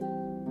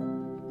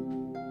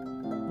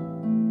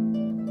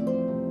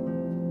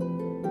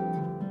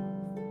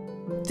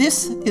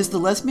This is the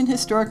Lesbian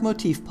Historic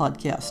Motif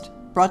podcast,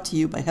 brought to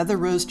you by Heather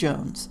Rose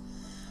Jones.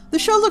 The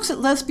show looks at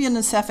lesbian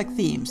and sapphic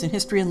themes in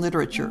history and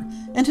literature,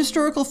 and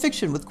historical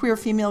fiction with queer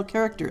female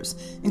characters,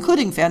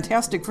 including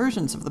fantastic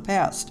versions of the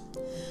past.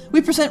 We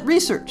present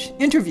research,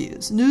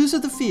 interviews, news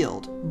of the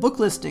field, book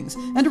listings,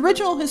 and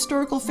original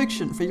historical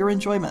fiction for your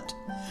enjoyment.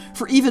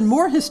 For even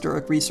more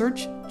historic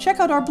research, check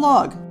out our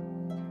blog.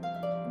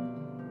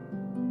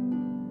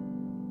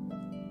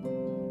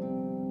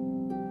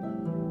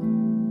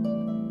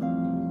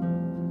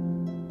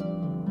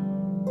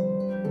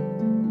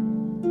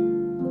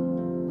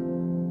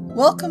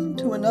 Welcome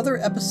to another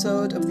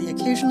episode of the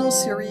occasional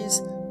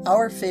series,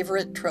 Our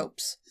Favorite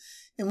Tropes,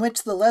 in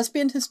which the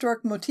Lesbian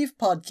Historic Motif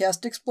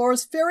podcast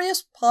explores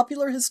various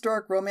popular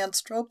historic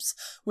romance tropes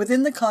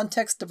within the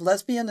context of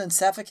lesbian and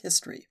sapphic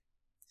history.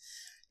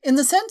 In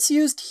the sense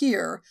used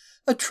here,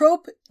 a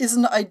trope is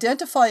an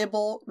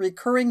identifiable,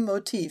 recurring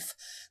motif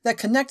that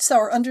connects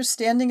our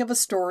understanding of a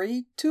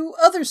story to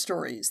other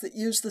stories that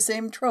use the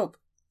same trope.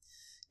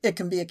 It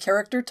can be a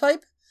character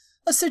type,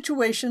 a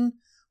situation,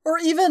 or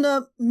even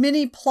a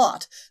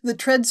mini-plot that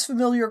treads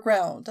familiar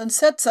ground and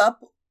sets up,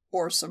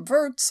 or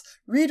subverts,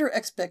 reader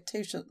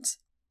expectations.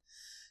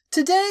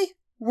 Today,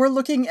 we're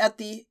looking at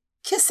the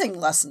kissing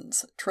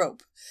lessons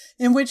trope,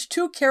 in which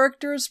two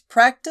characters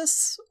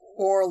practice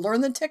or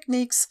learn the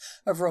techniques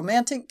of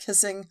romantic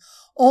kissing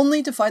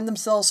only to find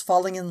themselves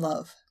falling in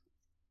love.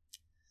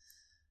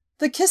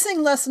 The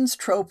kissing lessons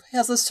trope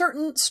has a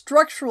certain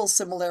structural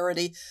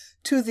similarity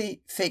to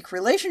the fake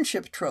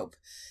relationship trope,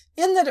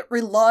 in that it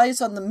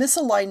relies on the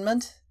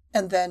misalignment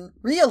and then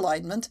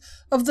realignment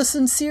of the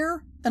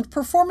sincere and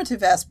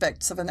performative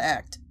aspects of an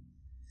act.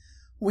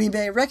 We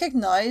may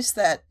recognize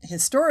that,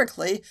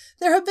 historically,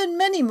 there have been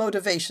many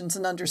motivations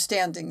and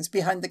understandings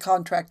behind the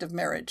contract of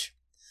marriage.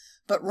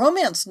 But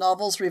romance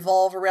novels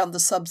revolve around the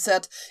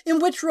subset in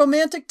which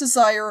romantic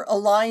desire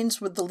aligns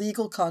with the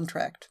legal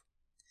contract.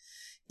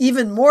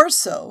 Even more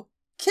so,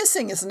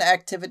 kissing is an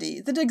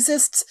activity that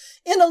exists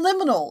in a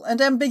liminal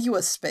and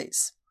ambiguous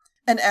space.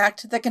 An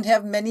act that can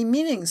have many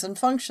meanings and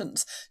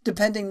functions,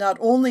 depending not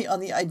only on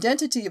the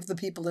identity of the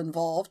people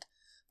involved,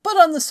 but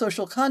on the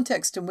social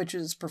context in which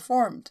it is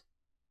performed.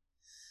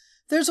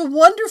 There's a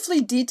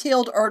wonderfully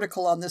detailed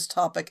article on this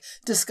topic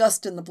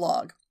discussed in the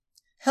blog.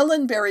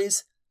 Helen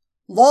Berry's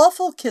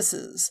Lawful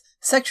Kisses,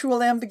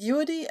 Sexual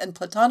Ambiguity and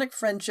Platonic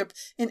Friendship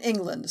in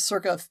England,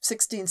 circa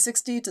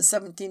 1660 to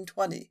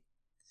 1720.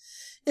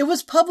 It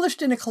was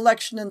published in a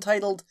collection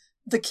entitled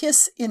The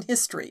Kiss in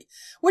History,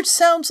 which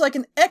sounds like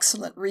an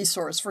excellent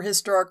resource for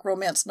historic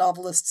romance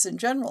novelists in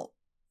general.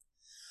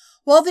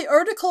 While the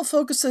article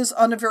focuses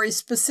on a very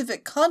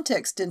specific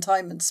context in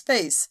time and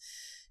space,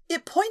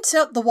 it points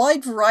out the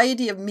wide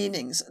variety of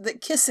meanings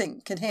that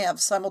kissing can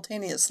have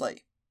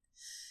simultaneously.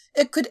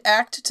 It could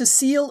act to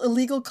seal a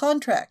legal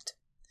contract,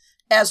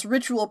 as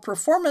ritual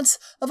performance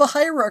of a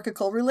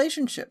hierarchical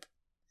relationship,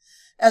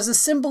 as a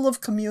symbol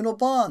of communal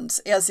bonds,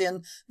 as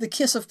in the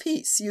kiss of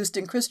peace used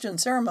in Christian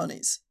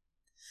ceremonies,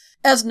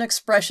 as an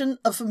expression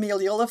of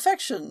familial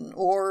affection,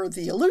 or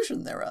the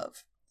illusion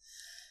thereof,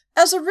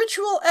 as a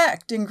ritual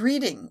act in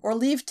greeting or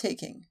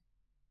leave-taking,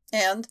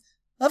 and,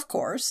 of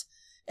course,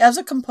 as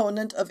a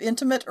component of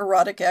intimate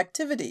erotic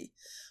activity,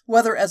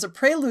 whether as a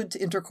prelude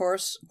to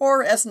intercourse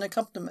or as an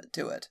accompaniment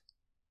to it.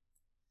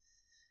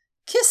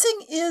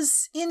 Kissing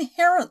is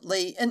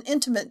inherently an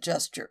intimate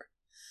gesture,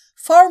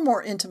 far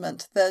more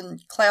intimate than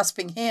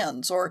clasping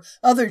hands or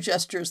other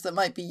gestures that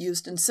might be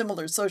used in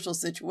similar social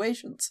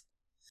situations.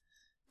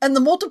 And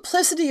the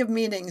multiplicity of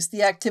meanings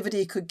the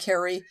activity could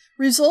carry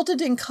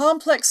resulted in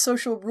complex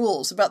social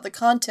rules about the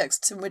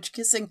contexts in which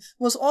kissing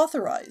was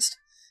authorized,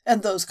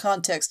 and those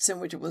contexts in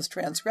which it was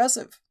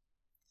transgressive.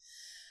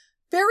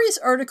 Berry's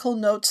article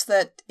notes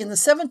that, in the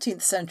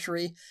 17th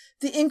century,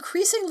 the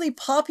increasingly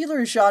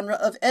popular genre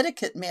of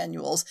etiquette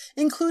manuals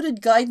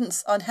included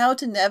guidance on how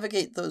to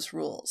navigate those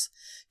rules,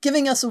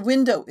 giving us a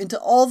window into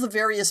all the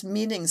various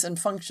meanings and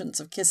functions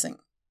of kissing.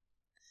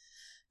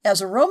 As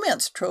a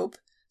romance trope,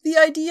 the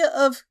idea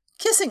of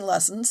kissing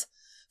lessons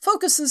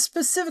focuses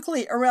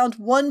specifically around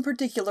one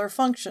particular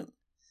function,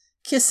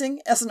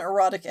 kissing as an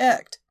erotic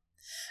act,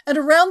 and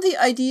around the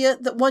idea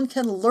that one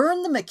can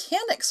learn the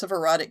mechanics of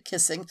erotic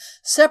kissing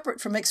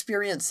separate from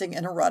experiencing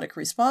an erotic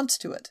response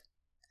to it.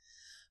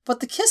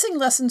 But the kissing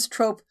lessons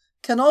trope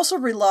can also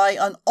rely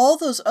on all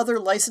those other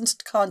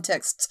licensed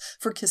contexts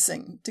for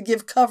kissing to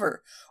give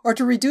cover or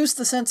to reduce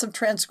the sense of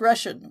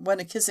transgression when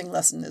a kissing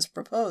lesson is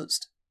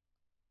proposed.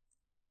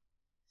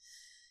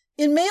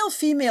 In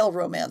male-female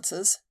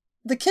romances,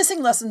 the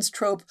kissing lessons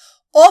trope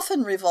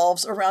often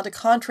revolves around a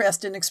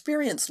contrast in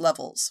experience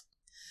levels.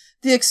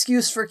 The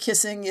excuse for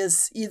kissing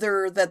is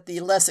either that the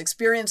less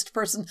experienced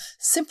person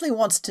simply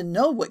wants to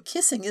know what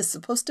kissing is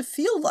supposed to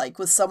feel like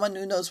with someone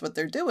who knows what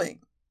they're doing,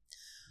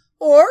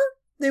 or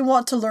they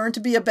want to learn to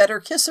be a better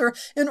kisser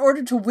in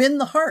order to win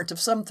the heart of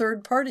some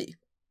third party.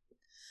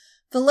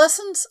 The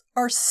lessons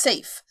are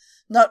safe,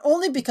 not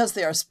only because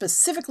they are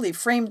specifically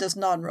framed as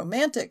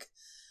non-romantic,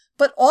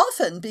 but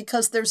often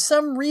because there's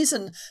some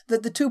reason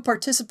that the two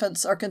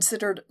participants are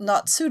considered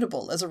not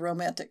suitable as a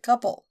romantic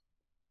couple.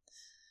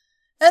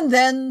 And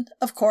then,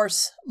 of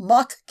course,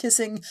 mock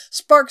kissing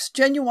sparks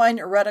genuine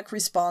erotic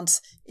response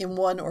in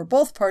one or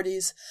both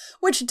parties,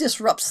 which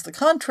disrupts the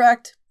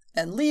contract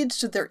and leads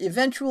to their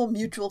eventual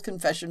mutual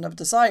confession of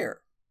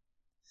desire.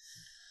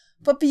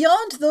 But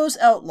beyond those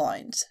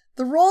outlines,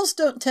 the roles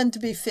don't tend to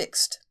be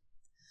fixed.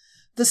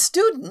 The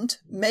student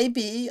may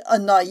be a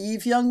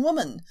naive young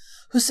woman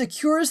who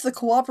secures the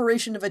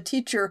cooperation of a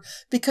teacher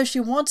because she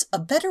wants a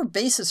better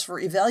basis for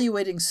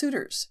evaluating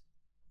suitors.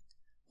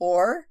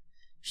 Or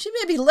she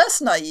may be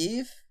less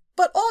naive,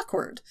 but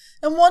awkward,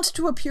 and wants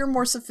to appear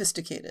more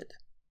sophisticated.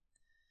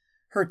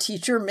 Her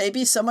teacher may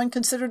be someone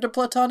considered a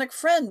platonic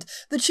friend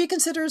that she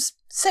considers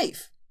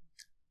safe.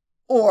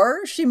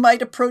 Or she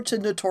might approach a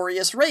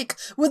notorious rake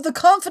with the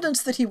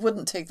confidence that he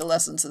wouldn't take the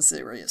lessons as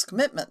serious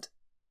commitment.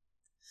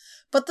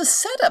 But the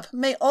setup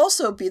may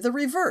also be the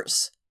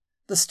reverse.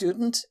 The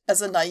student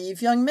as a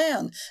naive young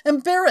man,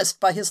 embarrassed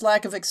by his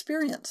lack of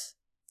experience.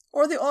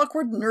 Or the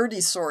awkward,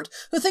 nerdy sort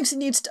who thinks he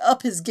needs to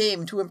up his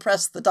game to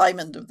impress the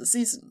diamond of the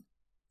season.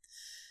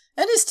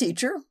 And his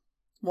teacher,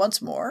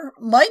 once more,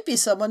 might be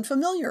someone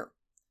familiar.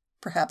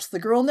 Perhaps the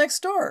girl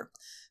next door,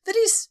 that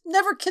he's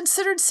never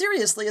considered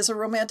seriously as a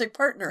romantic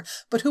partner,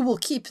 but who will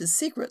keep his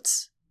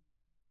secrets.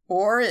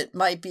 Or it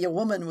might be a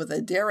woman with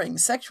a daring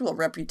sexual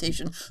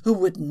reputation who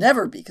would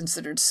never be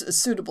considered a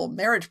suitable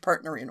marriage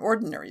partner in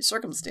ordinary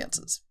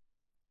circumstances.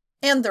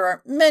 And there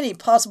are many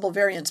possible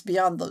variants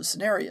beyond those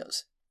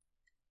scenarios.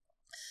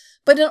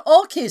 But in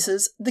all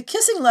cases, the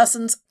kissing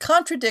lessons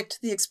contradict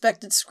the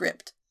expected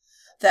script,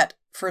 that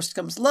first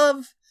comes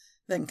love,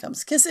 then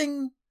comes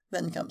kissing,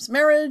 then comes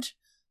marriage,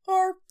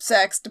 or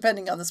sex,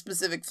 depending on the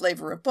specific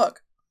flavor of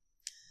book.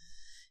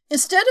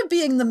 Instead of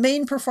being the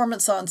main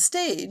performance on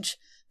stage,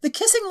 the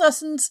kissing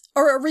lessons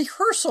are a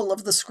rehearsal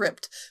of the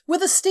script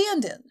with a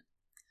stand-in.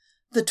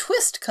 The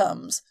twist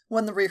comes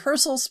when the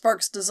rehearsal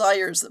sparks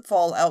desires that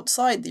fall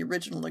outside the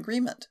original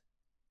agreement.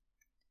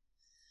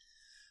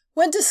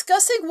 When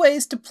discussing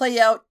ways to play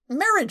out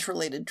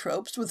marriage-related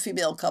tropes with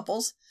female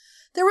couples,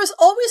 there is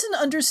always an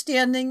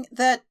understanding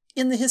that,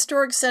 in the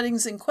historic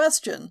settings in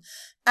question,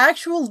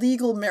 actual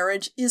legal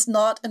marriage is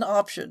not an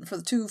option for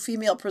the two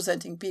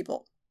female-presenting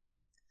people.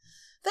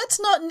 That's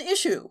not an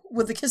issue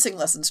with the kissing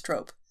lessons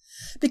trope,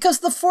 because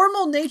the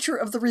formal nature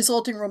of the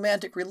resulting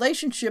romantic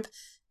relationship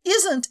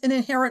isn't an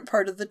inherent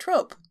part of the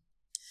trope.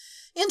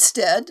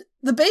 Instead,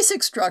 the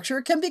basic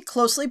structure can be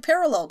closely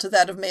parallel to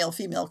that of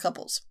male-female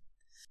couples.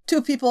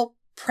 Two people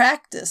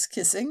practice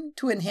kissing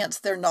to enhance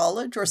their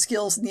knowledge or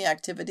skills in the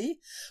activity,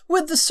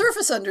 with the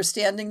surface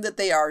understanding that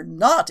they are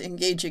not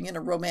engaging in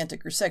a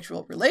romantic or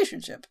sexual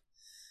relationship.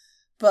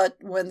 But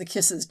when the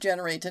kisses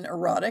generate an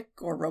erotic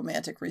or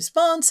romantic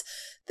response,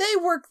 they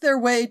work their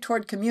way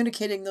toward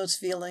communicating those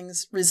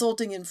feelings,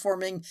 resulting in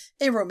forming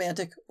a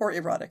romantic or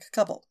erotic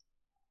couple.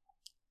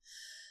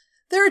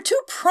 There are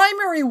two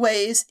primary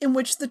ways in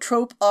which the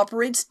trope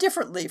operates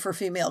differently for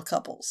female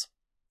couples.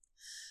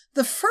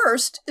 The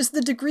first is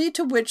the degree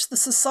to which the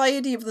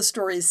society of the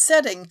story's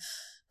setting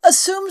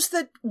assumes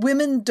that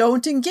women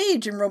don't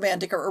engage in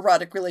romantic or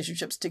erotic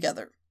relationships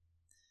together.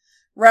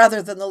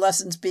 Rather than the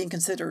lessons being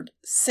considered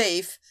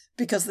safe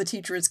because the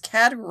teacher is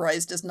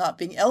categorized as not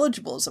being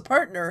eligible as a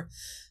partner,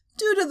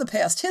 due to the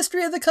past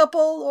history of the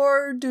couple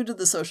or due to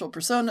the social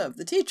persona of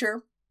the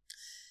teacher,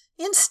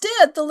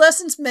 instead the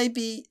lessons may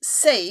be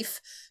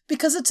safe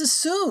because it's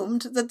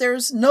assumed that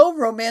there's no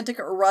romantic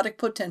or erotic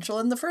potential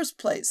in the first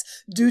place,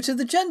 due to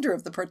the gender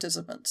of the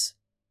participants.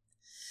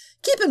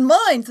 Keep in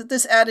mind that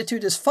this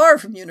attitude is far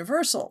from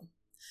universal.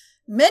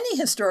 Many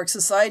historic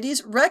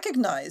societies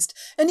recognized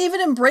and even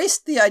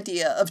embraced the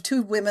idea of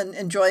two women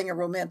enjoying a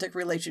romantic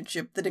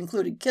relationship that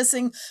included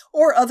kissing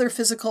or other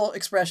physical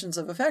expressions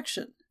of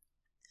affection.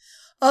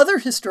 Other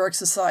historic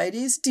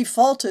societies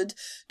defaulted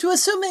to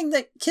assuming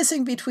that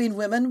kissing between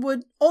women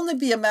would only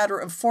be a matter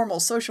of formal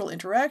social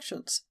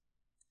interactions.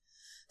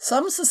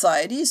 Some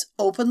societies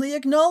openly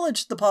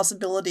acknowledged the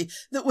possibility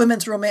that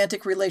women's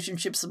romantic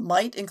relationships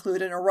might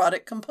include an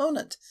erotic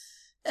component,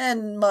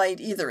 and might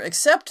either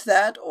accept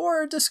that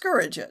or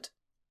discourage it.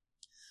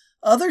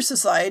 Other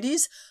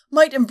societies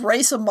might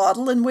embrace a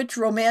model in which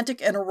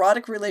romantic and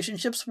erotic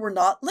relationships were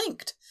not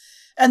linked,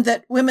 and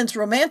that women's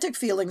romantic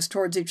feelings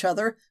towards each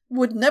other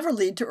would never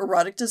lead to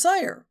erotic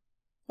desire,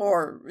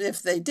 or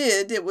if they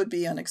did, it would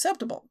be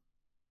unacceptable.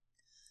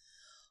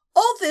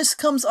 All this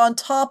comes on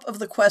top of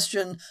the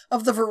question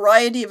of the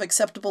variety of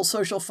acceptable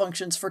social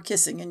functions for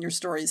kissing in your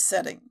story's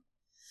setting.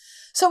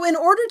 So in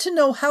order to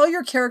know how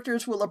your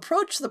characters will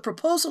approach the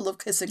proposal of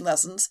kissing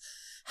lessons,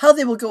 how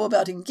they will go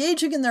about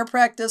engaging in their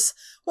practice,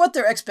 what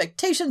their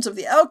expectations of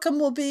the outcome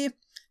will be,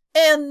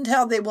 and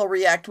how they will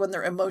react when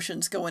their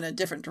emotions go in a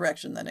different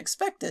direction than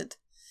expected,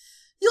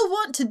 you'll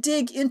want to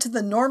dig into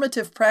the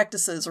normative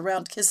practices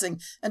around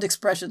kissing and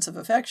expressions of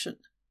affection.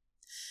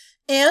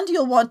 And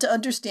you'll want to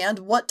understand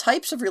what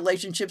types of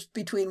relationships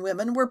between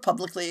women were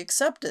publicly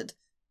accepted,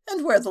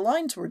 and where the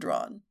lines were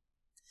drawn.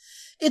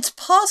 It's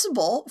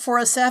possible for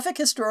a sapphic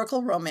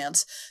historical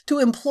romance to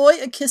employ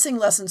a kissing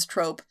lessons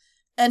trope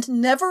and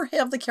never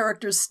have the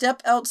characters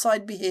step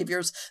outside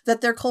behaviors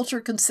that their culture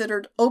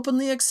considered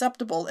openly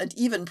acceptable and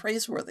even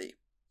praiseworthy.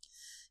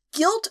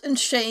 Guilt and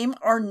shame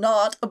are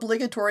not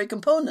obligatory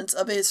components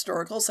of a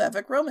historical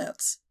sapphic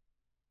romance.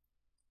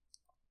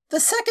 The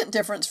second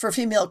difference for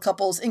female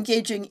couples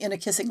engaging in a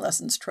kissing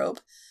lessons trope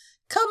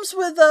comes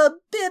with a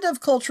bit of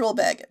cultural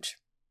baggage.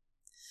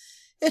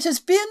 It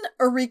has been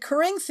a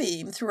recurring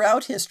theme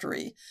throughout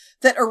history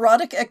that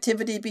erotic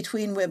activity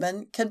between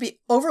women can be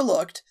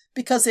overlooked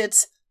because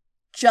it's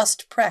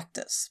just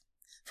practice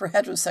for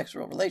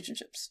heterosexual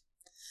relationships.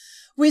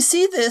 We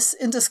see this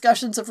in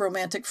discussions of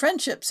romantic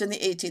friendships in the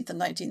 18th and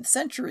 19th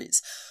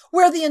centuries,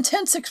 where the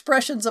intense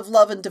expressions of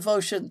love and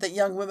devotion that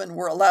young women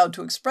were allowed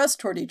to express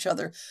toward each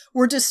other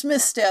were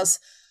dismissed as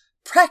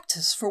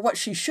practice for what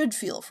she should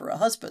feel for a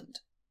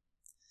husband.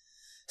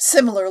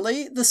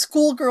 Similarly, the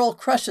schoolgirl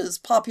crushes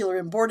popular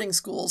in boarding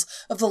schools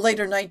of the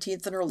later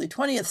 19th and early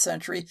 20th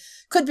century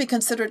could be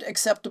considered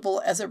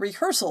acceptable as a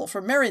rehearsal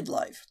for married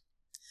life.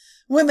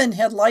 Women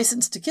had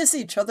license to kiss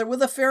each other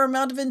with a fair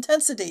amount of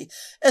intensity,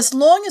 as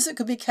long as it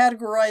could be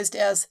categorized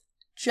as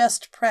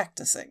just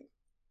practicing.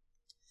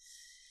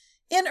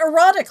 In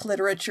erotic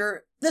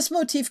literature, this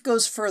motif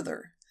goes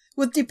further,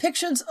 with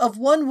depictions of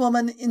one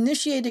woman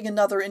initiating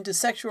another into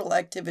sexual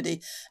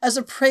activity as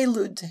a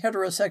prelude to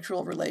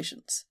heterosexual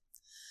relations.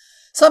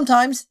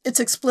 Sometimes it's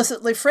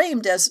explicitly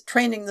framed as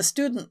training the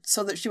student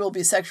so that she will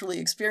be sexually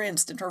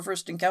experienced in her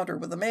first encounter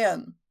with a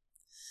man.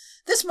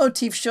 This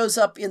motif shows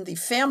up in the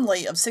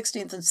family of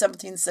 16th and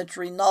 17th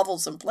century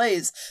novels and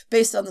plays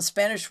based on the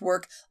Spanish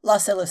work La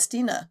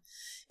Celestina,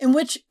 in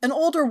which an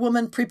older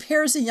woman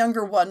prepares a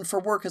younger one for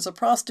work as a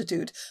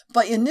prostitute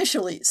by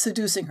initially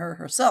seducing her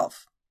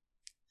herself.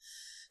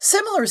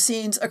 Similar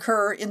scenes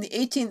occur in the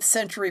 18th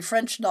century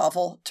French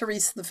novel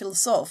Thérèse the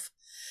Philosophe,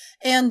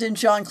 and in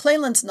John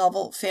Cleland's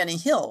novel Fanny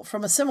Hill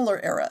from a similar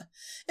era,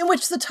 in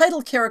which the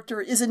title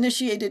character is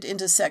initiated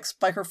into sex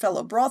by her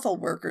fellow brothel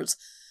workers,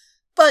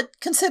 but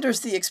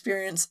considers the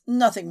experience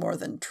nothing more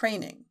than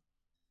training.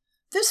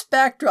 This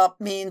backdrop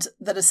means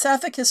that a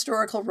sapphic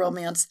historical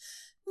romance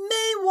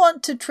may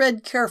want to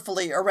tread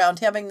carefully around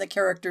having the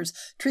characters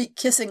treat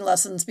kissing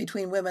lessons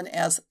between women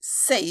as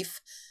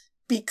safe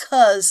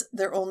because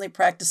they're only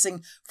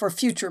practicing for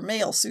future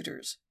male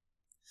suitors.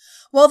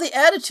 While the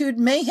attitude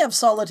may have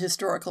solid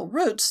historical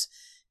roots,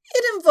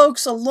 it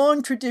invokes a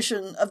long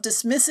tradition of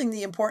dismissing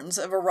the importance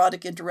of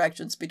erotic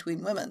interactions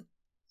between women.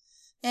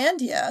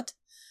 And yet,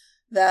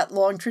 that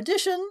long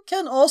tradition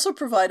can also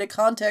provide a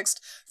context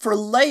for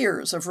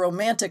layers of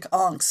romantic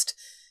angst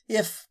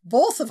if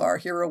both of our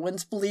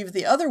heroines believe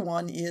the other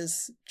one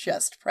is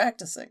just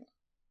practicing.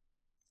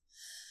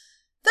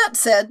 That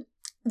said,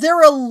 there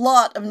are a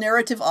lot of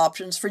narrative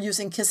options for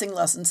using kissing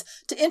lessons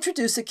to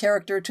introduce a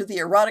character to the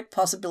erotic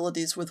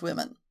possibilities with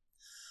women,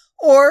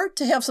 or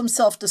to have some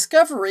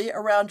self-discovery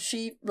around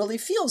she really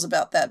feels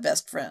about that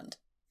best friend.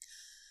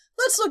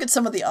 Let's look at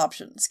some of the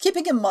options,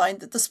 keeping in mind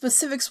that the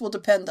specifics will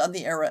depend on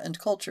the era and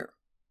culture.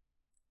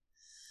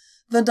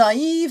 The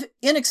naive,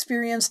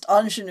 inexperienced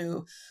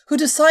ingenue who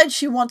decides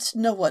she wants to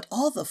know what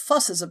all the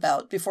fuss is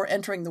about before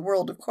entering the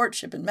world of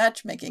courtship and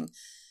matchmaking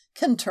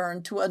can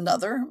turn to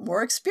another,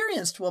 more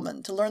experienced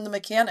woman to learn the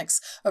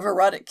mechanics of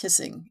erotic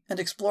kissing and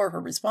explore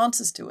her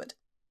responses to it.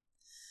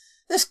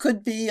 This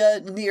could be a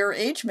near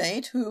age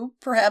mate who,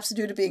 perhaps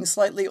due to being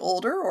slightly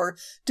older or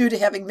due to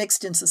having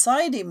mixed in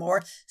society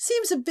more,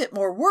 seems a bit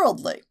more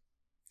worldly.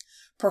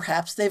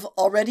 Perhaps they've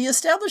already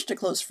established a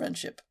close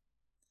friendship.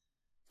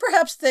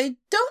 Perhaps they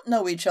don't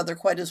know each other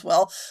quite as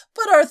well,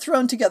 but are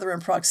thrown together in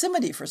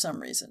proximity for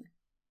some reason.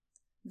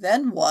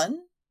 Then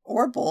one,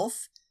 or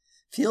both,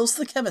 feels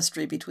the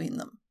chemistry between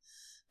them,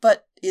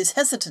 but is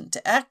hesitant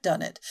to act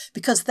on it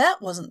because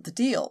that wasn't the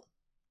deal.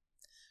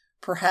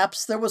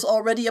 Perhaps there was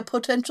already a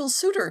potential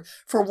suitor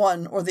for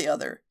one or the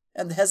other,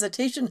 and the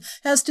hesitation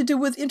has to do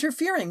with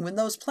interfering with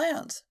those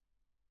plans.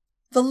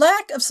 The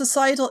lack of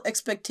societal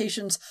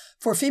expectations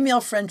for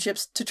female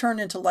friendships to turn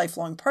into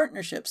lifelong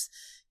partnerships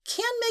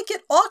can make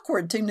it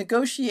awkward to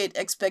negotiate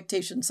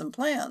expectations and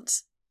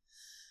plans.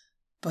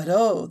 But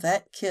oh,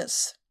 that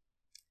kiss.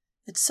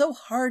 It's so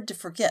hard to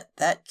forget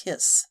that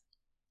kiss.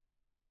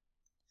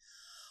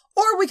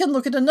 Or we can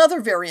look at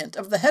another variant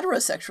of the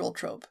heterosexual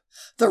trope,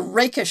 the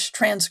rakish,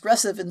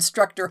 transgressive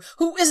instructor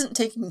who isn't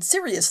taken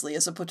seriously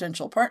as a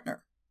potential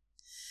partner.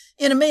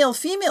 In a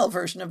male-female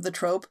version of the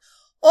trope,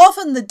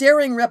 often the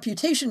daring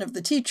reputation of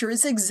the teacher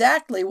is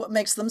exactly what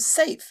makes them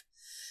safe,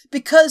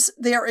 because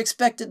they are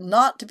expected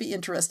not to be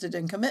interested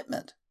in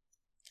commitment.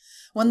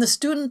 When the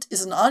student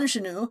is an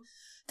ingenue,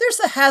 there's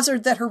the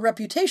hazard that her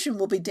reputation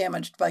will be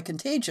damaged by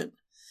contagion.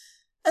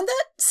 And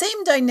that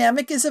same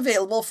dynamic is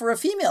available for a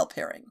female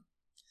pairing.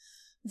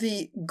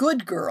 The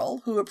good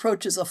girl who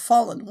approaches a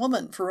fallen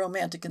woman for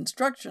romantic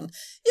instruction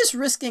is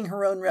risking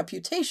her own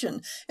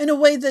reputation in a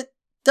way that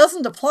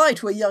doesn't apply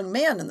to a young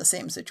man in the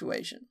same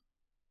situation.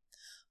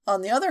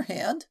 On the other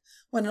hand,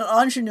 when an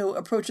ingenue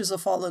approaches a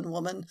fallen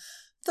woman,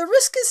 the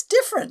risk is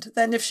different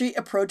than if she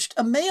approached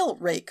a male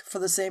rake for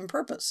the same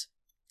purpose.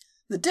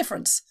 The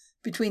difference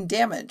between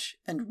damage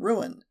and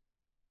ruin.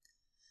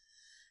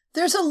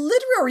 There's a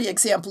literary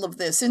example of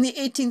this in the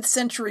 18th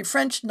century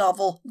French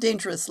novel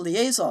Dangerous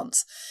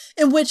Liaisons,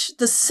 in which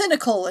the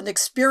cynical and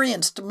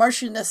experienced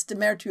Marchioness de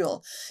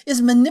Merteuil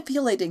is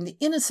manipulating the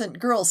innocent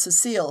girl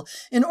Cecile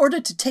in order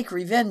to take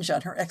revenge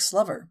on her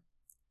ex-lover.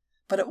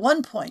 But at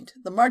one point,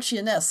 the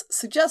Marchioness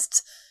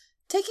suggests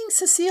taking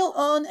Cecile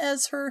on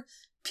as her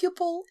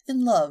pupil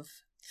in love,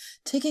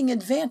 taking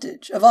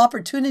advantage of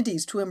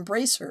opportunities to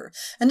embrace her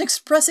and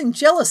expressing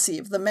jealousy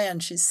of the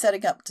man she's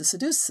setting up to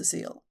seduce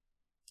Cecile.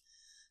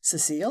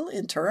 Cecile,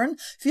 in turn,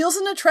 feels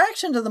an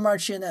attraction to the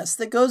Marchioness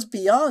that goes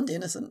beyond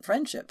innocent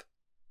friendship.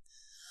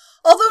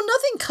 Although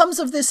nothing comes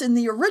of this in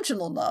the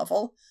original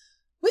novel,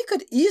 we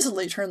could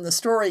easily turn the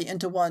story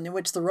into one in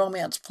which the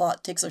romance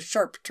plot takes a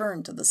sharp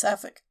turn to the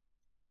sapphic.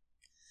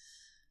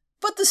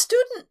 But the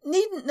student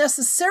needn't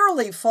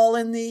necessarily fall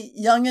in the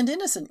young and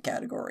innocent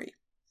category.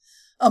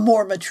 A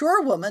more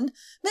mature woman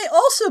may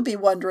also be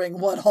wondering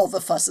what all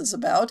the fuss is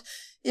about,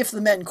 if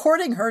the men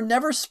courting her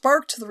never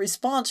sparked the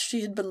response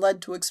she had been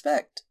led to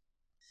expect.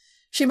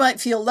 She might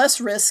feel less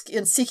risk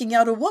in seeking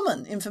out a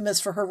woman infamous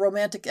for her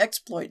romantic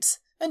exploits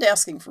and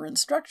asking for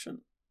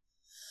instruction.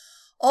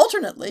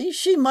 Alternately,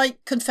 she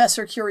might confess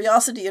her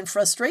curiosity and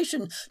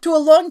frustration to a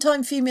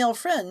longtime female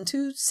friend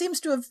who seems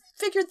to have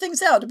figured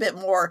things out a bit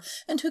more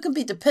and who can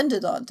be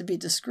depended on to be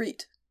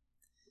discreet.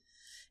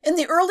 In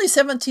the early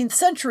 17th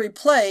century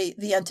play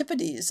The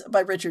Antipodes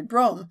by Richard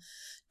Brome,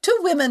 two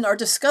women are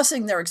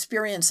discussing their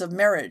experience of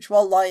marriage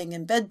while lying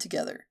in bed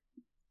together.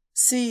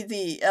 See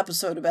the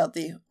episode about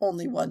the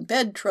only one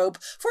bed trope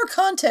for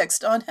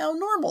context on how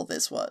normal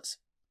this was.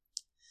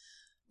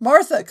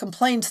 Martha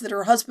complains that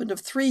her husband of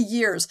 3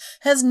 years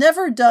has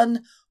never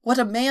done what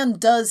a man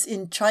does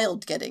in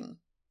child-getting,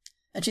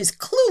 and she's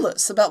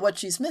clueless about what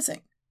she's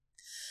missing.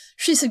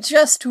 She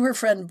suggests to her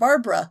friend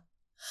Barbara,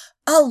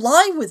 "I'll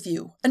lie with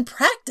you and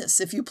practice,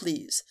 if you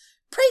please.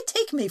 Pray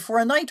take me for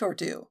a night or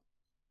two."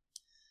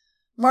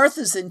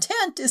 Martha's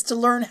intent is to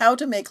learn how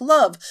to make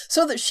love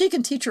so that she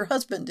can teach her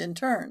husband in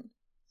turn.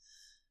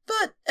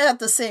 But at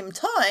the same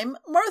time,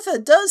 Martha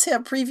does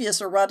have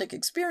previous erotic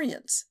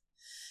experience.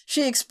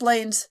 She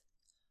explains,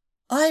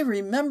 "I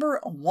remember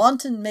a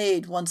wanton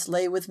maid once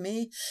lay with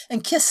me,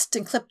 and kissed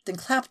and clipped and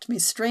clapped me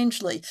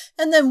strangely,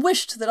 and then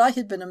wished that I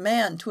had been a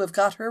man to have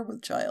got her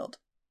with child."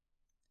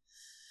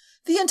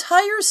 The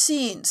entire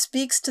scene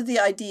speaks to the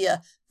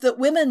idea that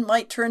women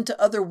might turn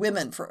to other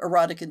women for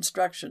erotic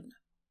instruction.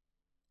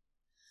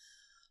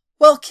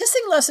 While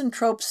kissing lesson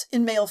tropes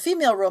in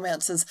male-female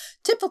romances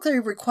typically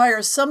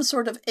require some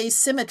sort of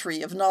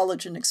asymmetry of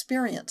knowledge and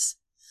experience,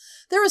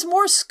 there is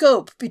more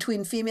scope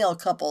between female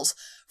couples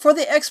for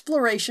the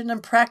exploration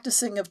and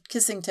practicing of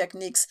kissing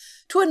techniques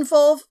to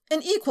involve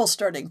an equal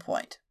starting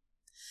point.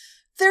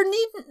 There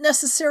needn't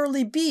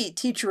necessarily be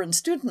teacher and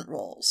student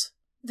roles.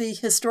 The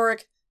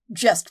historic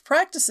just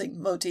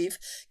practicing motif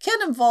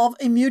can involve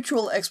a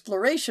mutual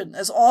exploration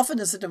as often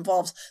as it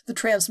involves the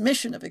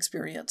transmission of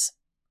experience.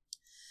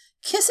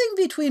 Kissing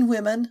between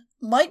women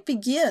might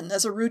begin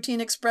as a routine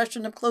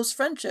expression of close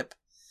friendship,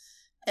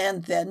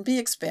 and then be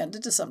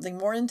expanded to something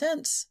more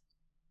intense.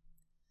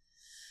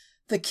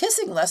 The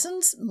kissing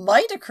lessons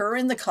might occur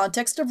in the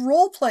context of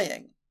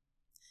role-playing.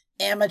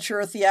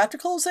 Amateur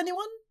theatricals,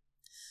 anyone?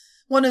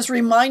 One is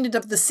reminded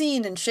of the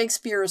scene in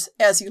Shakespeare's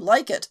As You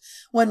Like It,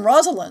 when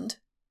Rosalind,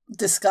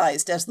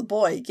 disguised as the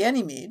boy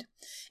Ganymede,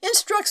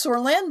 instructs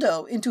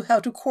Orlando into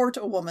how to court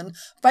a woman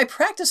by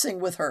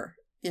practicing with her,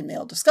 in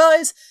male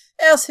disguise,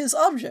 as his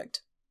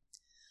object.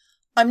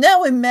 I'm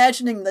now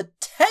imagining the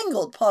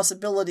tangled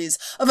possibilities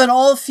of an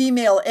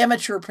all-female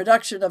amateur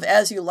production of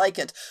As You Like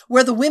It,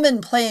 where the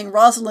women playing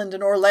Rosalind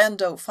and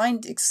Orlando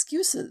find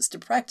excuses to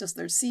practice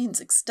their scenes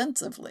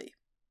extensively.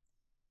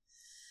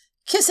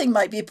 Kissing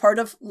might be part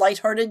of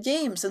light-hearted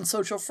games and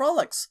social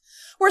frolics,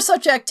 where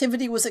such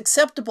activity was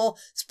acceptable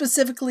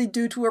specifically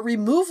due to a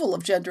removal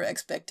of gender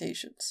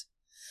expectations.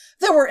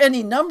 There were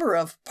any number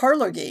of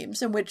parlor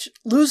games in which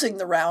losing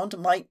the round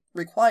might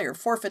require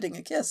forfeiting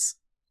a kiss.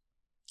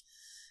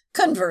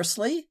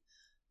 Conversely,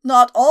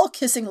 not all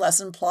kissing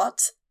lesson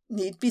plots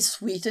need be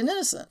sweet and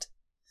innocent.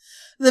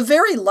 The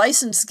very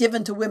license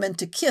given to women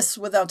to kiss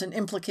without an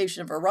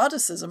implication of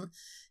eroticism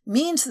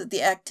means that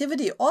the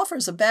activity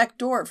offers a back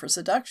door for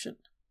seduction.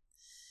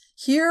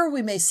 Here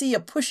we may see a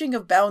pushing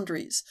of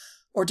boundaries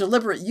or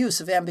deliberate use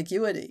of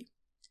ambiguity.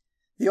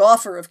 The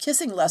offer of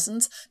kissing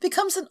lessons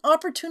becomes an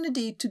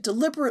opportunity to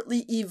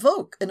deliberately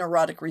evoke an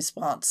erotic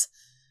response,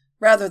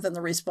 rather than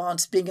the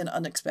response being an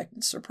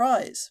unexpected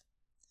surprise.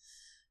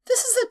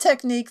 This is a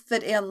technique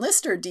that Anne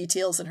Lister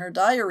details in her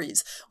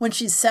diaries when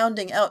she's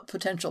sounding out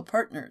potential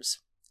partners.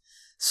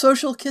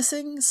 Social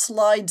kissing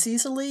slides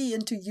easily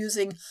into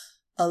using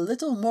a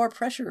little more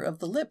pressure of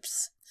the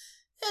lips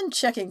and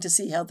checking to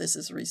see how this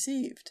is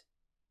received.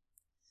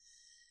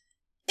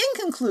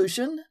 In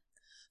conclusion,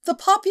 the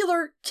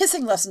popular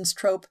kissing lessons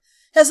trope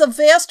has a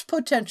vast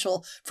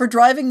potential for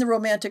driving the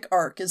romantic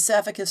arc in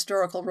Sapphic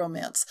historical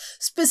romance,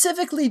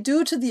 specifically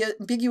due to the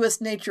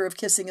ambiguous nature of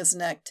kissing as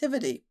an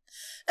activity,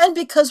 and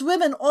because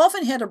women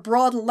often had a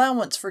broad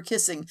allowance for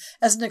kissing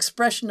as an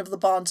expression of the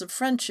bonds of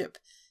friendship,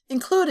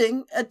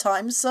 including, at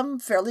times, some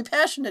fairly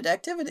passionate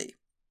activity.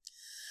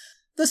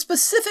 The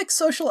specific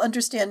social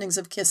understandings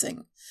of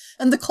kissing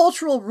and the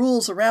cultural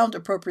rules around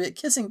appropriate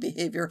kissing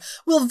behavior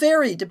will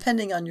vary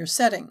depending on your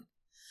setting,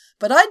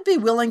 but I'd be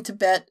willing to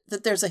bet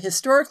that there's a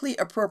historically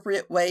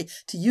appropriate way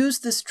to use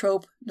this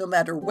trope no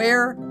matter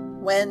where,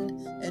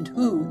 when, and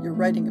who you're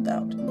writing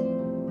about.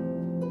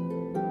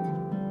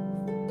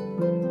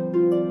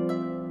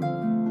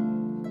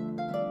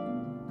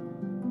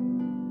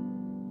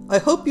 I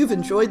hope you've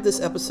enjoyed this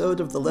episode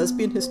of the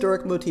Lesbian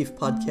Historic Motif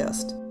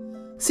podcast.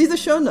 See the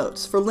show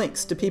notes for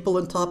links to people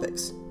and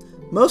topics.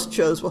 Most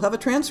shows will have a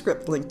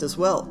transcript linked as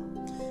well.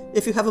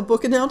 If you have a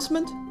book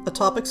announcement, a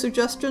topic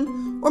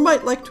suggestion, or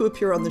might like to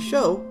appear on the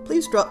show,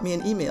 please drop me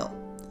an email.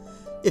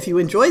 If you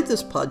enjoyed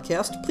this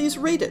podcast, please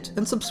rate it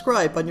and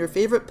subscribe on your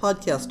favorite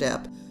podcast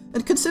app,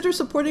 and consider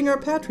supporting our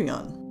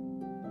Patreon.